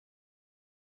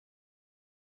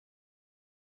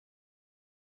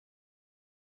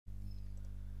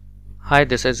Hi,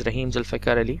 this is Rahim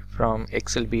Zulfikar Ali from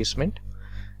Excel Basement.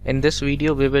 In this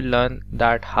video we will learn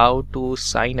that how to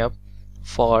sign up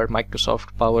for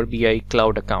Microsoft Power BI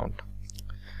Cloud account,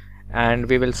 and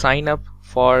we will sign up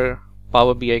for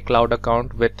Power BI Cloud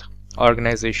account with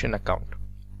organization account.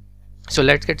 So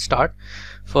let's get started.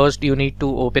 First you need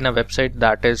to open a website,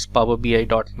 that is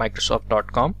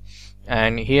powerbi.microsoft.com,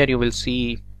 and here you will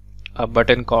see a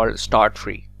button called Start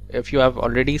Free. If you have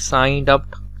already signed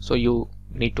up, so you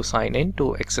need to sign in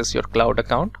to access your cloud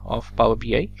account of Power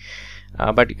BI,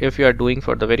 but if you are doing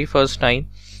for the very first time,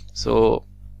 so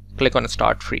click on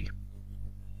Start Free.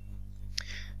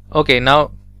 Okay,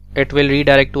 now it will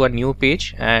redirect to a new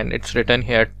page and it's written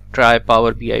here, try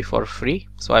Power BI for free.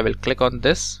 So I will click on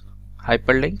this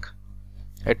hyperlink.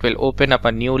 It will open up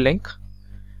a new link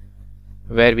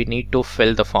where we need to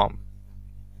fill the form.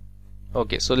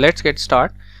 Okay, so let's get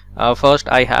started. First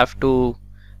I have to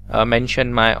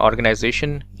mention my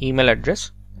organization email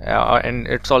address, and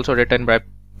it's also written by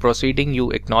proceeding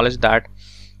you acknowledge that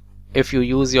if you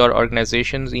use your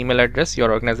organization's email address,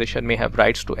 your organization may have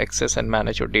rights to access and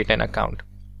manage your data and account.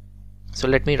 So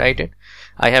let me write it.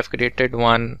 I have created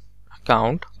one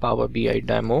account, Power BI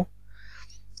demo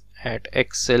at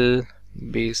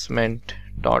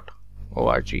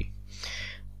excelbasement.org.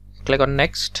 Click on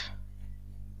next.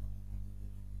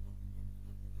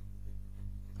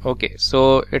 Okay,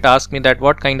 so it asks me that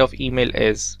what kind of email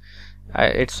is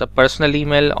it's a personal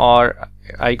email or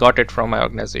I got it from my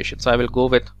organization. So I will go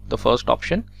with the first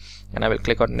option and I will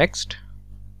click on next.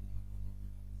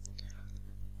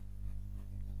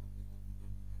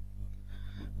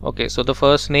 Okay, so the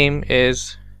first name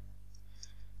is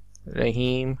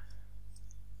Rahim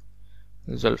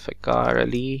Zulfikar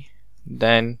Ali,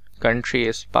 then country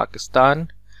is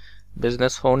Pakistan,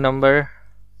 business phone number.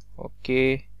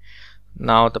 Okay,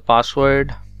 now the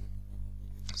password.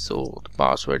 So the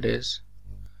password is,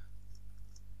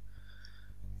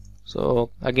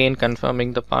 so again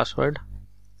confirming the password.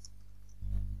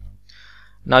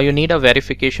 Now you need a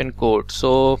verification code.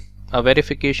 So a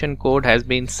verification code has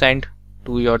been sent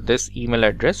to your this email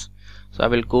address. So I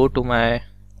will go to my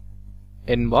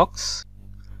inbox.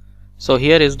 So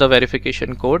here is the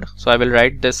verification code. So I will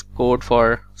write this code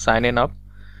for sign in up,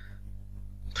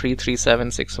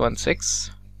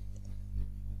 337616.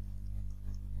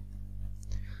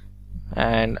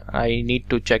 And I need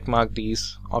to check mark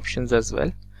these options as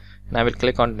well, and I will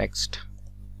click on next.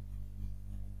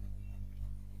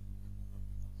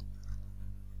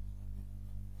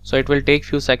 So it will take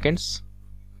few seconds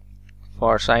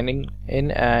for signing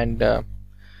in and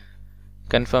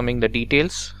confirming the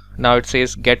details. Now it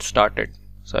says get started,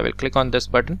 so I will click on this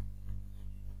button.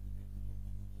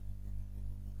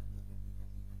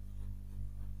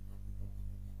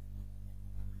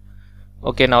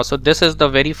 Okay, now so this is the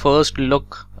very first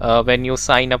look when you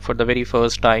sign up for the very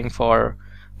first time for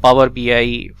Power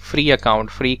BI free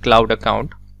account, free cloud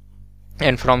account,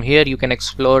 and from here you can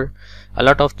explore a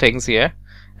lot of things here,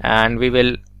 and we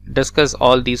will discuss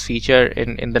all these features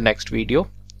in the next video.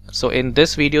 So in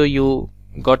this video you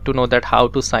got to know that how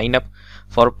to sign up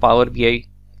for Power BI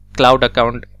cloud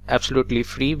account absolutely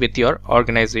free with your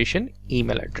organization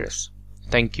email address.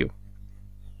 Thank you.